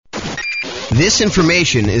This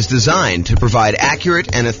information is designed to provide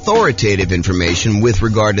accurate and authoritative information with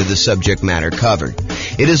regard to the subject matter covered.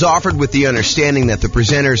 It is offered with the understanding that the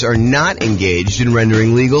presenters are not engaged in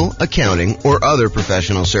rendering legal, accounting, or other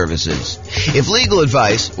professional services. If legal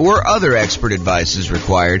advice or other expert advice is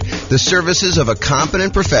required, the services of a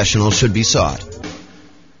competent professional should be sought.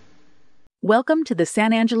 Welcome to the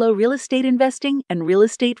San Angelo Real Estate Investing and Real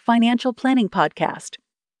Estate Financial Planning Podcast.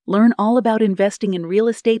 Learn all about investing in real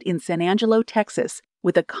estate in San Angelo, Texas,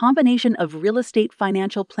 with a combination of real estate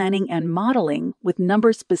financial planning and modeling with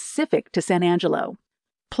numbers specific to San Angelo.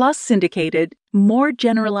 Plus syndicated, more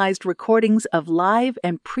generalized recordings of live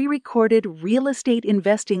and pre-recorded real estate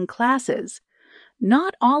investing classes,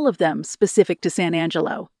 not all of them specific to San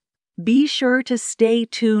Angelo. Be sure to stay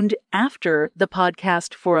tuned after the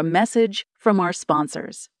podcast for a message from our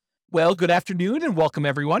sponsors. Well, good afternoon and welcome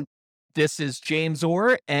everyone. This is James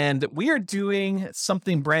Orr, and we are doing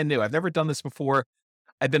something brand new. I've never done this before.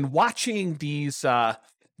 I've been watching these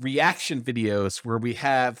reaction videos where we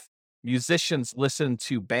have musicians listen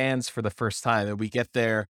to bands for the first time, and we get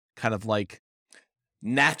their kind of like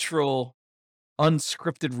natural,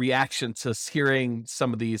 unscripted reaction to hearing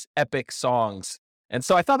some of these epic songs. And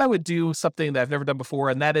so I thought I would do something that I've never done before,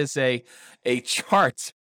 and that is a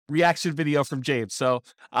chart reaction video from James. So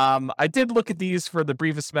I did look at these for the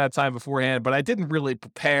briefest amount of time beforehand, but I didn't really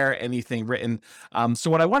prepare anything written.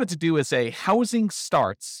 So what I wanted to do is a housing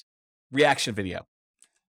starts reaction video.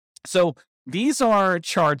 So these are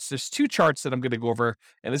charts. There's two charts that I'm going to go over,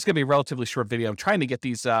 and this is going to be a relatively short video. I'm trying to get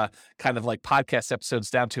these kind of like podcast episodes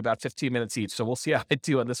down to about 15 minutes each, so we'll see how I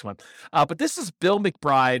do on this one. But this is Bill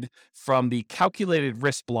McBride from the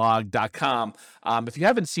calculatedriskblog.com. If you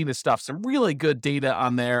haven't seen his stuff, some really good data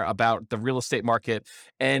on there about the real estate market.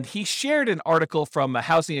 And he shared an article from a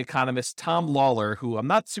housing economist, Tom Lawler, who I'm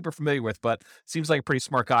not super familiar with, but seems like a pretty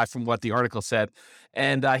smart guy from what the article said.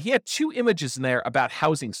 And he had two images in there about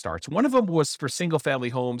housing starts. One of them was for single family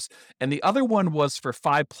homes, and the other one was for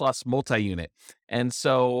 5+ multi-unit. And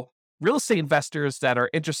so real estate investors that are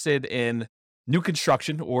interested in new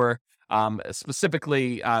construction or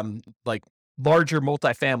specifically like larger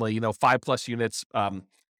multifamily, 5+ units, kind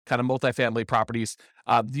of multifamily properties,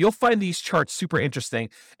 you'll find these charts super interesting.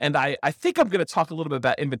 And I think I'm going to talk a little bit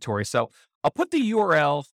about inventory. So I'll put the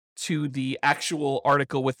URL to the actual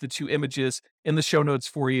article with the two images in the show notes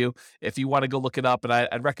for you if you want to go look it up. And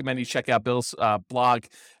I'd recommend you check out Bill's blog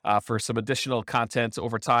for some additional content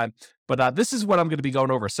over time. But this is what I'm going to be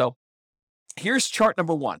going over. So here's chart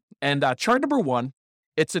number one. And chart number one,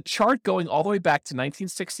 it's a chart going all the way back to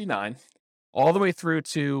 1969, all the way through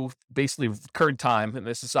to basically current time. And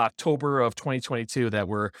this is October of 2022 that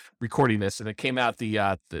we're recording this. And it came out,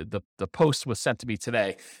 the post was sent to me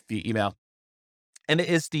today via email. And it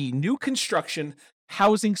is the new construction,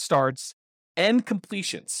 housing starts, and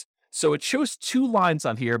completions. So it shows two lines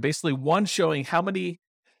on here, basically one showing how many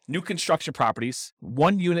new construction properties,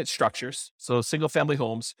 1-unit structures, so single-family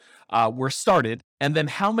homes, were started, and then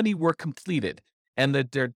how many were completed. And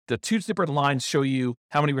the two different lines show you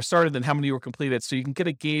how many were started and how many were completed, so you can get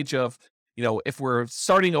a gauge of, if we're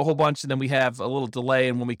starting a whole bunch and then we have a little delay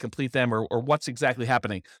in when we complete them or what's exactly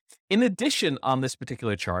happening. In addition, on this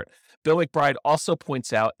particular chart, Bill McBride also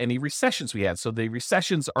points out any recessions we had. So the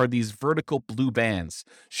recessions are these vertical blue bands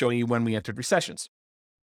showing you when we entered recessions.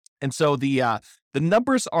 And so the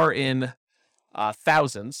numbers are in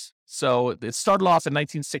thousands. So it started off in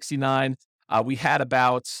 1969. We had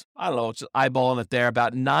about, just eyeballing it there,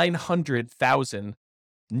 about 900,000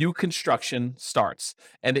 new construction starts,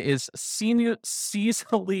 and it is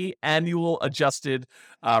seasonally annual adjusted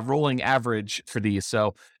rolling average for these.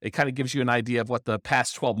 So it kind of gives you an idea of what the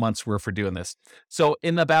past 12 months were for doing this. So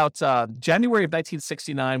in about January of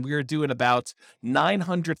 1969, we were doing about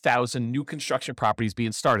 900,000 new construction properties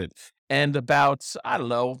being started, and about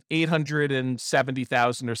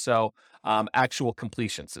 870,000 or so actual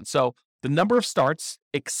completions. And so the number of starts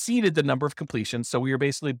exceeded the number of completions. So we were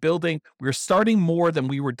basically we were starting more than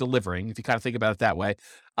we were delivering, if you kind of think about it that way.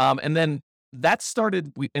 And then that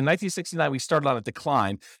started, in 1969, we started on a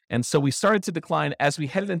decline. And so we started to decline as we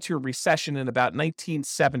headed into a recession in about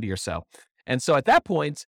 1970 or so. And so at that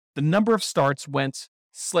point, the number of starts went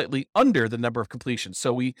slightly under the number of completions.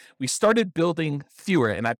 So we started building fewer,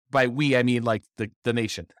 and by we, I mean like the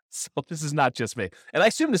nation. So this is not just me. And I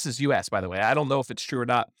assume this is U.S., by the way. I don't know if it's true or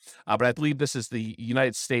not, but I believe this is the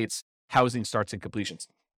United States housing starts and completions.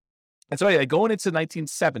 And so anyway, going into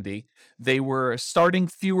 1970, they were starting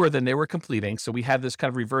fewer than they were completing. So we had this kind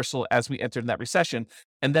of reversal as we entered in that recession.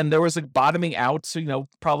 And then there was a bottoming out, so,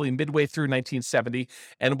 probably midway through 1970.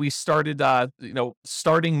 And we started,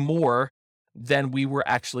 starting more than we were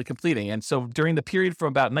actually completing. And so during the period from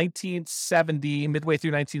about 1970, midway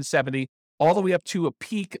through 1970, all the way up to a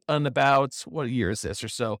peak on about, what year is this or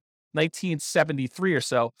so, 1973 or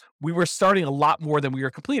so, we were starting a lot more than we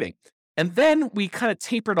were completing. And then we kind of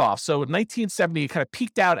tapered off. So in 1970, it kind of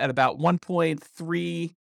peaked out at about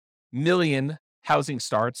 1.3 million housing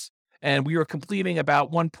starts. And we were completing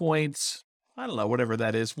about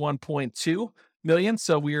 1.2 million.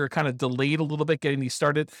 So we were kind of delayed a little bit getting these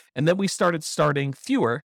started. And then we started starting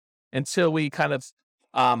fewer until we kind of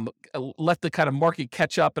let the kind of market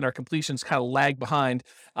catch up and our completions kind of lag behind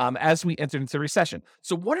as we entered into the recession.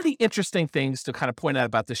 So one of the interesting things to kind of point out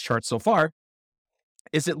about this chart so far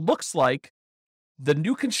is it looks like the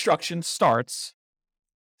new construction start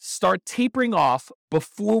tapering off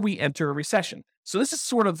before we enter a recession. So this is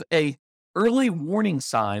sort of a early warning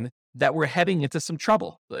sign that we're heading into some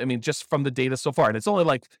trouble. I mean, just from the data so far. And it's only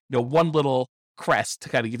like, one little crest to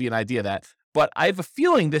kind of give you an idea of that. But I have a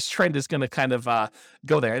feeling this trend is going to kind of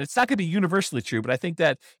go there. And it's not going to be universally true, but I think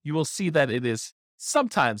that you will see that it is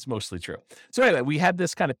sometimes mostly true. So anyway, we had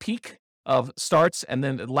this kind of peak of starts and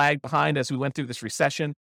then it lagged behind as we went through this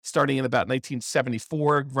recession, starting in about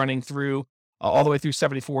 1974, running through all the way through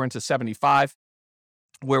 74 into 75,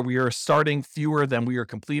 where we were starting fewer than we were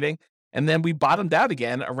completing. And then we bottomed out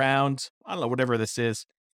again around, I don't know, whatever this is,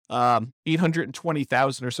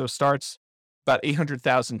 820,000 or so starts, about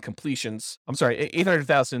 800,000 completions. I'm sorry,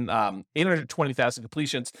 820,000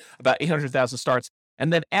 completions, about 800,000 starts.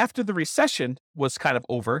 And then after the recession was kind of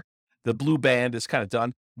over, the blue band is kind of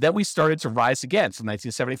done, then we started to rise again from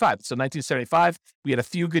 1975. So 1975, we had a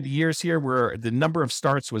few good years here where the number of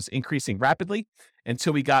starts was increasing rapidly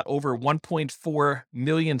until we got over 1.4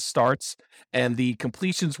 million starts and the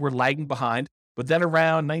completions were lagging behind. But then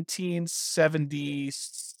around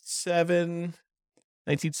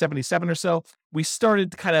 1977 or so, we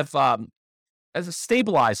started to kind of as a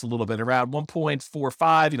stabilize a little bit around 1.45,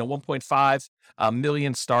 1.5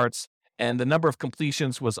 million starts. And the number of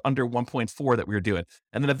completions was under 1.4 that we were doing.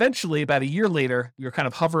 And then eventually, about a year later, we were kind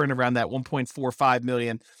of hovering around that 1.45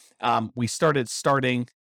 million.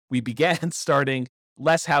 We began starting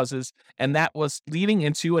less houses, and that was leading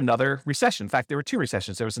into another recession. In fact, there were two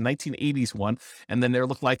recessions. There was a 1980s one, and then there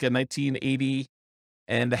looked like a 1980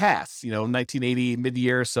 and a half, 1980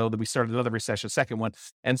 mid-year. So then we started another recession, second one.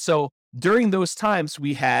 And so during those times,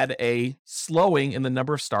 we had a slowing in the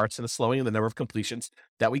number of starts and a slowing in the number of completions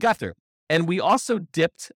that we got through. And we also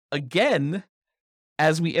dipped again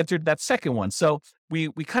as we entered that second one. So we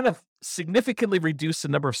kind of significantly reduced the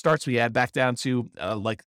number of starts we had back down to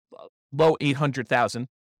low 800,000.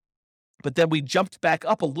 But then we jumped back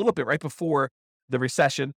up a little bit right before the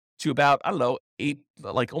recession to about,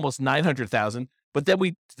 almost 900,000. But then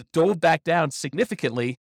we dove back down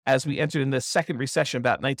significantly as we entered in the second recession,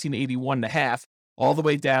 about 1981 and a half, all the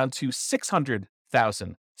way down to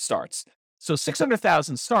 600,000 starts. So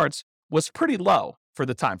 600,000 starts was pretty low for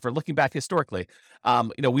the time, for looking back historically.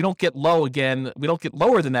 We don't get lower than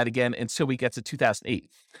that again until we get to 2008.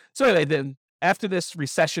 So anyway, then after this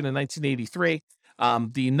recession in 1983,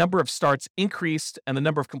 the number of starts increased and the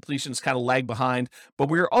number of completions kind of lagged behind, but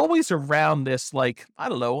we were always around this, a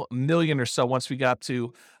million or so once we got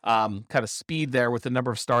to kind of speed there with the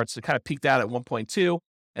number of starts. It kind of peaked out at 1.2.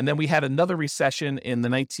 And then we had another recession in the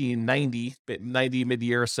 1990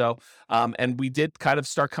 mid-year or so, and we did kind of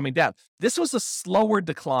start coming down. This was a slower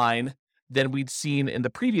decline than we'd seen in the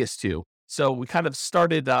previous two. So we kind of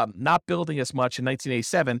started not building as much in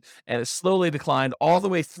 1987, and it slowly declined all the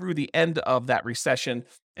way through the end of that recession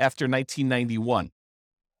after 1991.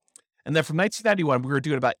 And then from 1991, we were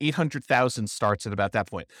doing about 800,000 starts at about that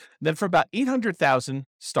point. And then from about 800,000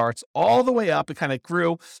 starts all the way up, it kind of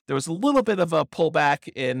grew. There was a little bit of a pullback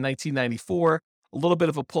in 1994, a little bit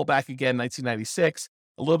of a pullback again in 1996,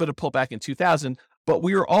 a little bit of pullback in 2000, but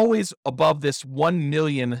we were always above this 1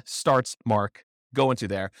 million starts mark going to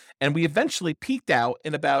there. And we eventually peaked out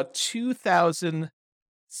in about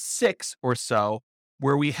 2006 or so,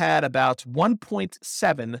 where we had about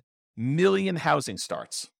 1.7 million housing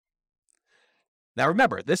starts. Now,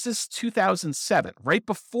 remember, this is 2007, right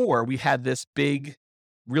before we had this big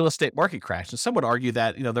real estate market crash. And some would argue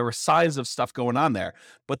that, there were signs of stuff going on there,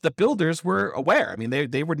 but the builders were aware. I mean, they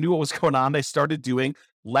knew what was going on. They started doing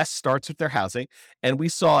less starts with their housing. And we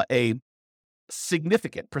saw a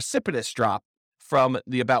significant, precipitous drop from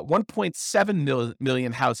the about 1.7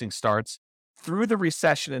 million housing starts through the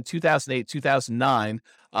recession in 2008, 2009,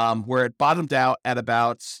 where it bottomed out at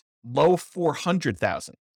about low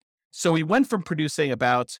 400,000. So we went from producing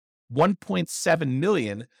about 1.7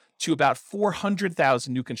 million to about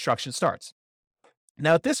 400,000 new construction starts.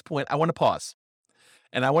 Now, at this point, I want to pause.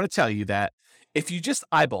 And I want to tell you that if you just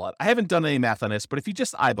eyeball it, I haven't done any math on this, but if you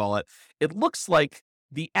just eyeball it, it looks like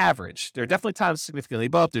the average. There are definitely times significantly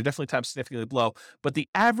above, there are definitely times significantly below, but the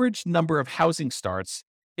average number of housing starts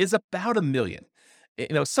is about 1 million.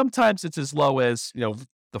 Sometimes it's as low as,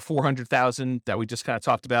 the 400,000 that we just kind of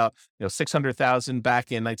talked about, 600,000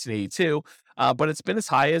 back in 1982. But it's been as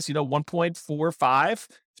high as, 1.45.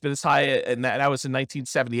 It's been as high, and that was in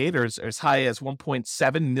 1978, or as high as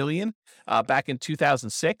 1.7 million back in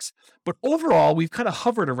 2006. But overall, we've kind of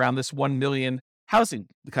hovered around this 1 million housing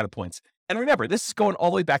kind of points. And remember, this is going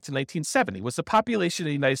all the way back to 1970. Was the population of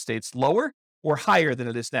the United States lower or higher than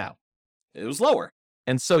it is now? It was lower.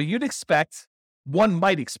 And so one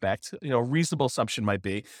might expect, a reasonable assumption might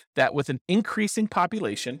be that with an increasing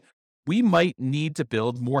population, we might need to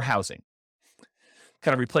build more housing,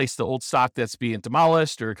 kind of replace the old stock that's being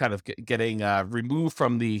demolished or kind of getting removed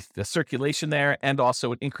from the circulation there, and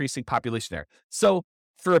also an increasing population there. So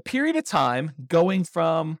for a period of time, going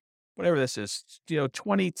from whatever this is,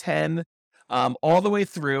 2010, all the way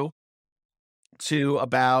through to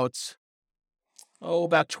about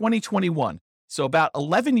 2021. So about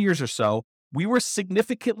 11 years or so, we were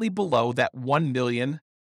significantly below that 1 million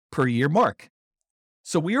per year mark.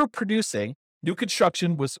 So we were producing, new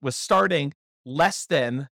construction was starting less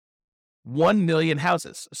than 1 million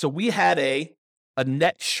houses. So we had a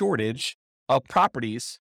net shortage of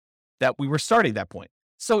properties that we were starting at that point.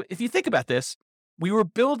 So if you think about this, we were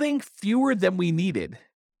building fewer than we needed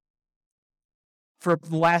for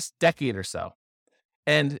the last decade or so.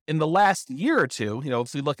 And in the last year or two,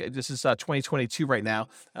 if we look at, this is 2022 right now,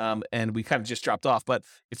 and we kind of just dropped off. But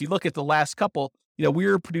if you look at the last couple, we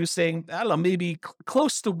were producing, I don't know, maybe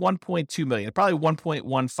close to 1.2 million, probably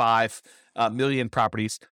 1.15 million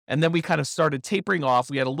properties. And then we kind of started tapering off.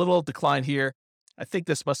 We had a little decline here. I think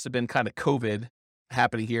this must have been kind of COVID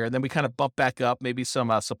happening here. And then we kind of bumped back up, maybe some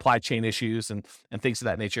supply chain issues and things of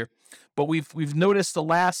that nature. But we've noticed the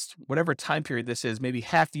last, whatever time period this is, maybe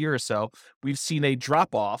half year or so, we've seen a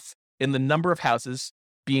drop off in the number of houses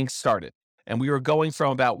being started. And we were going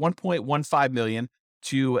from about 1.15 million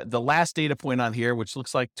to the last data point on here, which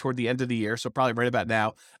looks like toward the end of the year. So probably right about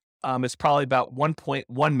now, it's probably about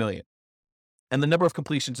 1.1 million. And the number of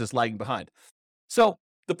completions is lagging behind. So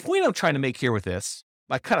the point I'm trying to make here with this,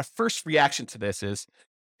 my kind of first reaction to this is,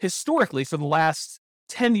 historically, for the last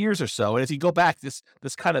 10 years or so, and if you go back, this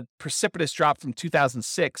kind of precipitous drop from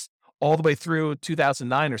 2006 all the way through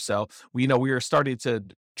 2009 or so, we were starting to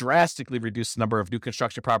drastically reduce the number of new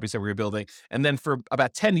construction properties that we were building. And then for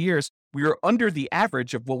about 10 years, we were under the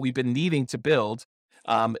average of what we've been needing to build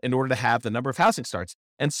in order to have the number of housing starts.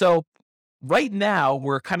 And so right now,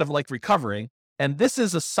 we're kind of like recovering. And this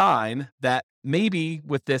is a sign that maybe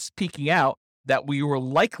with this peaking out, that we will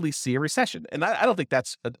likely see a recession. And I don't think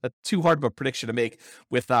that's a too hard of a prediction to make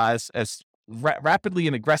with as rapidly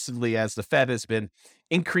and aggressively as the Fed has been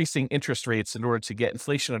increasing interest rates in order to get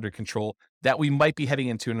inflation under control, that we might be heading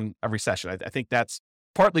into a recession. I think that's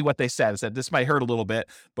partly what they said, is that this might hurt a little bit,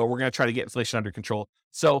 but we're going to try to get inflation under control.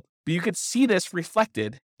 So, but you could see this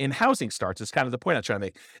reflected in housing starts is kind of the point I'm trying to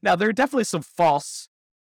make. Now, there are definitely some false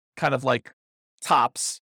kind of like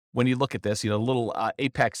tops when you look at this, little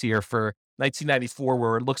apex here for 1994,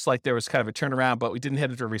 where it looks like there was kind of a turnaround, but we didn't head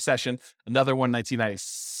into a recession. Another one,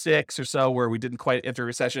 1996 or so, where we didn't quite enter a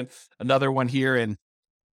recession. Another one here in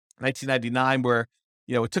 1999, where,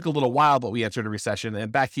 it took a little while, but we entered a recession.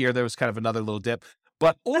 And back here, there was kind of another little dip.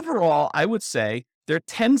 But overall, I would say there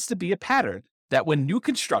tends to be a pattern that when new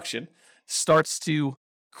construction starts to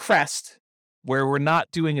crest, where we're not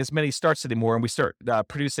doing as many starts anymore, and we start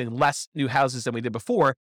producing less new houses than we did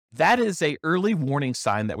before, that is a early warning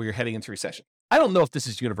sign that we are heading into recession. I don't know if this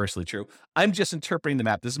is universally true. I'm just interpreting the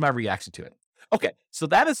map. This is my reaction to it. Okay, so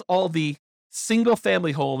that is all the single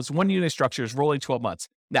family homes, one unit structures rolling 12 months.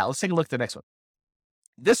 Now let's take a look at the next one.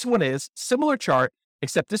 This one is similar chart,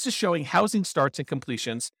 except this is showing housing starts and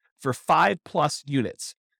completions for 5+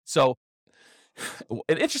 units. So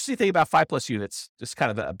an interesting thing about 5+ units, just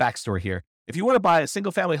kind of a backstory here. If you want to buy a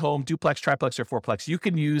single family home, duplex, triplex, or fourplex, you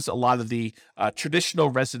can use a lot of the traditional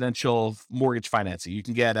residential mortgage financing. You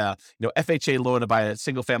can get a FHA loan to buy a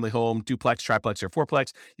single family home, duplex, triplex, or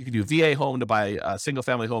fourplex. You can do VA home to buy a single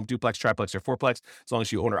family home, duplex, triplex, or fourplex, as long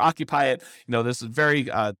as you own or occupy it. This is very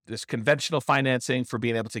this conventional financing for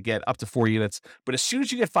being able to get up to 4 units. But as soon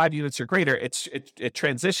as you get 5 units or greater, it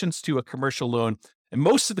transitions to a commercial loan. And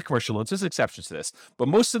most of the commercial loans, there's exceptions to this, but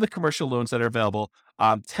most of the commercial loans that are available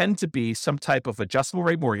tend to be some type of adjustable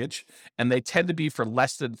rate mortgage, and they tend to be for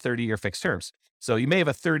less than 30-year fixed terms. So you may have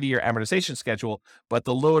a 30-year amortization schedule, but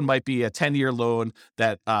the loan might be a 10-year loan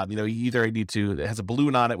that you either need to, it has a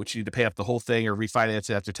balloon on it, which you need to pay off the whole thing or refinance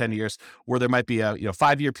it after 10 years, or there might be a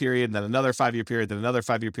 5-year period, and then another 5-year period, then another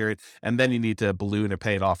 5-year period, and then you need to balloon or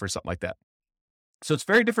pay it off or something like that. So it's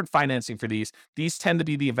very different financing for these. These tend to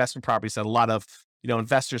be the investment properties that a lot of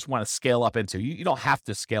investors want to scale up into. You don't have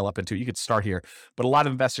to scale up into it. You could start here, but a lot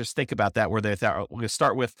of investors think about that where they thought, we're going to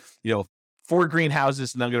start with 4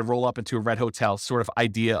 greenhouses, and I'm going to roll up into a red hotel sort of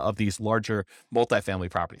idea of these larger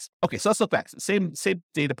multifamily properties. Okay, so let's look back. Same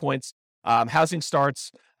data points. Housing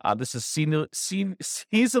starts. This is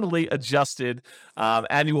seasonally adjusted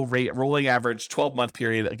annual rate, rolling average, 12-month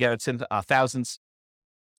period. Again, it's in thousands.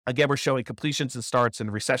 Again, we're showing completions and starts,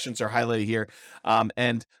 and recessions are highlighted here.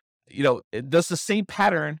 Does the same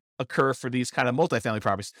pattern occur for these kind of multifamily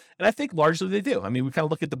properties? And I think largely they do. I mean, we kind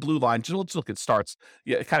of look at the blue line, just look at starts.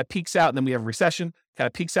 It kind of peaks out, and then we have a recession, kind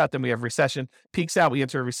of peaks out, then we have a recession, peaks out, we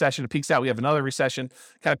enter a recession, it peaks out, we have another recession,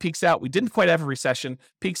 kind of peaks out, we didn't quite have a recession,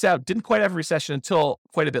 peaks out, didn't quite have a recession until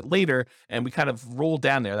quite a bit later, and we kind of rolled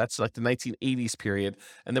down there. That's like the 1980s period.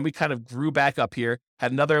 And then we kind of grew back up here,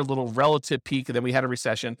 had another little relative peak, and then we had a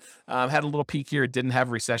recession, had a little peak here, didn't have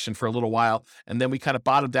a recession for a little while, and then we kind of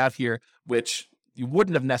bottomed out here, which you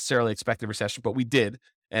wouldn't have necessarily expected a recession, but we did.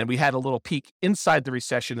 And we had a little peak inside the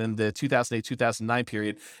recession in the 2008-2009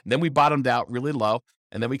 period. And then we bottomed out really low.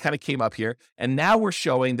 And then we kind of came up here. And now we're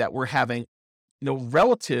showing that we're having,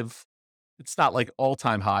 relative, it's not like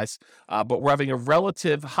all-time highs, but we're having a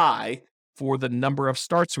relative high for the number of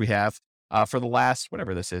starts we have for the last,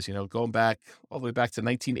 whatever this is, going back all the way back to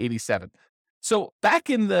 1987. So back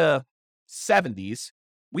in the 70s,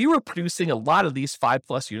 we were producing a lot of these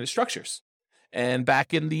 5+ unit structures. And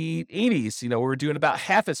back in the 80s, we were doing about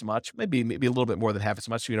half as much, maybe a little bit more than half as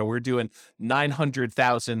much. We were doing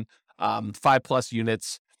 900,000 5+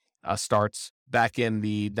 units starts back in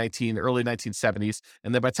the early 1970s.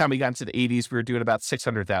 And then by the time we got into the 80s, we were doing about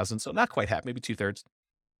 600,000. So not quite half, maybe 2/3.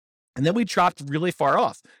 And then we dropped really far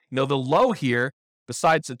off. The low here,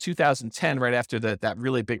 besides the 2010, right after that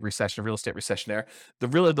really big recession, real estate recession there,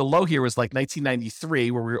 the low here was like 1993,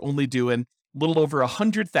 where we were only doing little over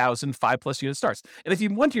 100,000 5+ unit starts. And if you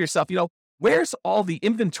wonder to yourself, where's all the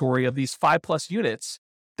inventory of these 5+ units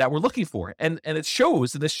that we're looking for? And it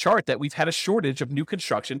shows in this chart that we've had a shortage of new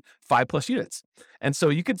construction 5+ units. And so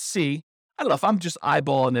you could see, I don't know if I'm just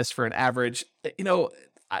eyeballing this for an average,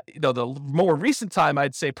 the more recent time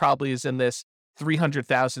I'd say probably is in this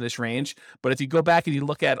 300,000-ish range. But if you go back and you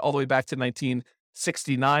look at all the way back to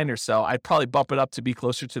 1969 or so, I'd probably bump it up to be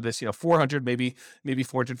closer to this, 400, maybe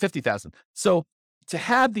 450,000. So to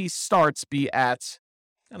have these starts be at,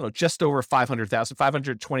 just over 500,000,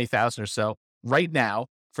 520,000 or so right now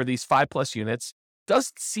for these 5+ units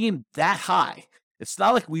doesn't seem that high. It's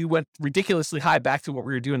not like we went ridiculously high back to what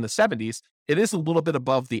we were doing in the 70s. It is a little bit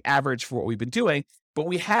above the average for what we've been doing, but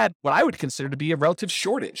we had what I would consider to be a relative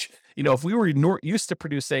shortage. If we were used to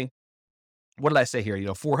producing, what did I say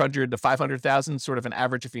here? 400 to 500,000, sort of an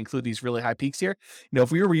average if you include these really high peaks here.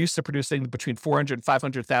 If we were used to producing between 400 and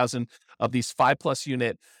 500,000 of these 5+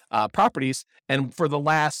 unit properties, and for the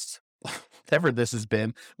last, whatever this has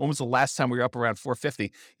been, when was the last time we were up around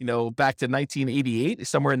 450? Back to 1988,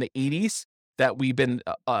 somewhere in the 80s, that we've been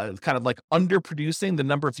kind of like underproducing the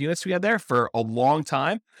number of units we had there for a long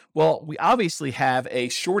time. Well, we obviously have a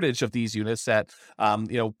shortage of these units that,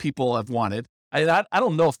 people have wanted. I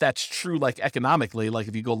don't know if that's true, like economically, like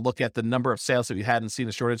if you go look at the number of sales that we had and seen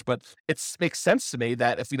a shortage, but it makes sense to me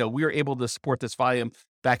that if, we were able to support this volume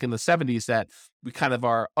back in the 70s, that we kind of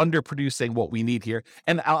are underproducing what we need here.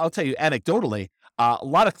 And I'll tell you anecdotally, a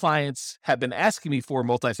lot of clients have been asking me for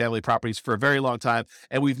multifamily properties for a very long time,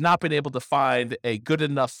 and we've not been able to find a good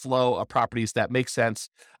enough flow of properties that make sense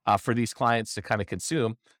for these clients to kind of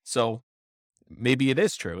consume. So maybe it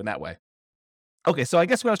is true in that way. Okay, so I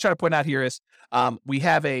guess what I was trying to point out here is we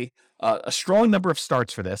have a strong number of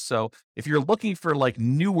starts for this. So if you're looking for like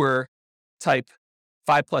newer type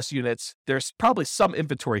 5+ units, there's probably some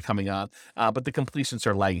inventory coming on, but the completions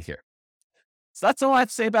are lagging here. So that's all I have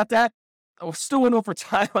to say about that. We're still in over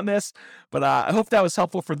time on this, but I hope that was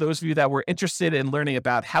helpful for those of you that were interested in learning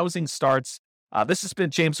about housing starts. This has been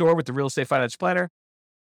James Orr with the Real Estate Financial Planner.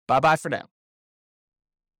 Bye-bye for now.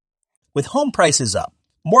 With home prices up,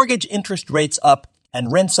 mortgage interest rates up,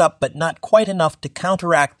 and rents up, but not quite enough to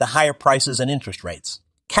counteract the higher prices and interest rates,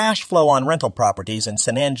 cash flow on rental properties in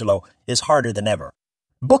San Angelo is harder than ever.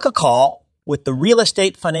 Book a call with the Real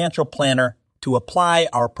Estate Financial Planner to apply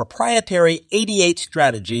our proprietary 88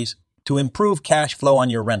 strategies to improve cash flow on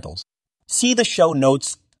your rentals. See the show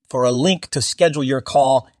notes for a link to schedule your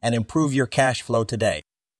call and improve your cash flow today.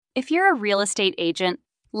 If you're a real estate agent,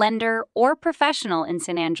 lender, or professional in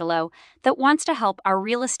San Angelo that wants to help our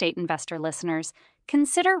real estate investor listeners,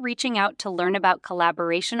 consider reaching out to learn about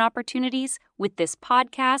collaboration opportunities with this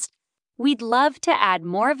podcast. We'd love to add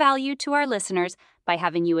more value to our listeners by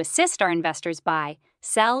having you assist our investors buy,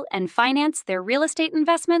 sell, and finance their real estate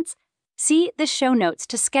investments. See the show notes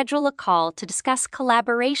to schedule a call to discuss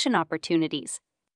collaboration opportunities.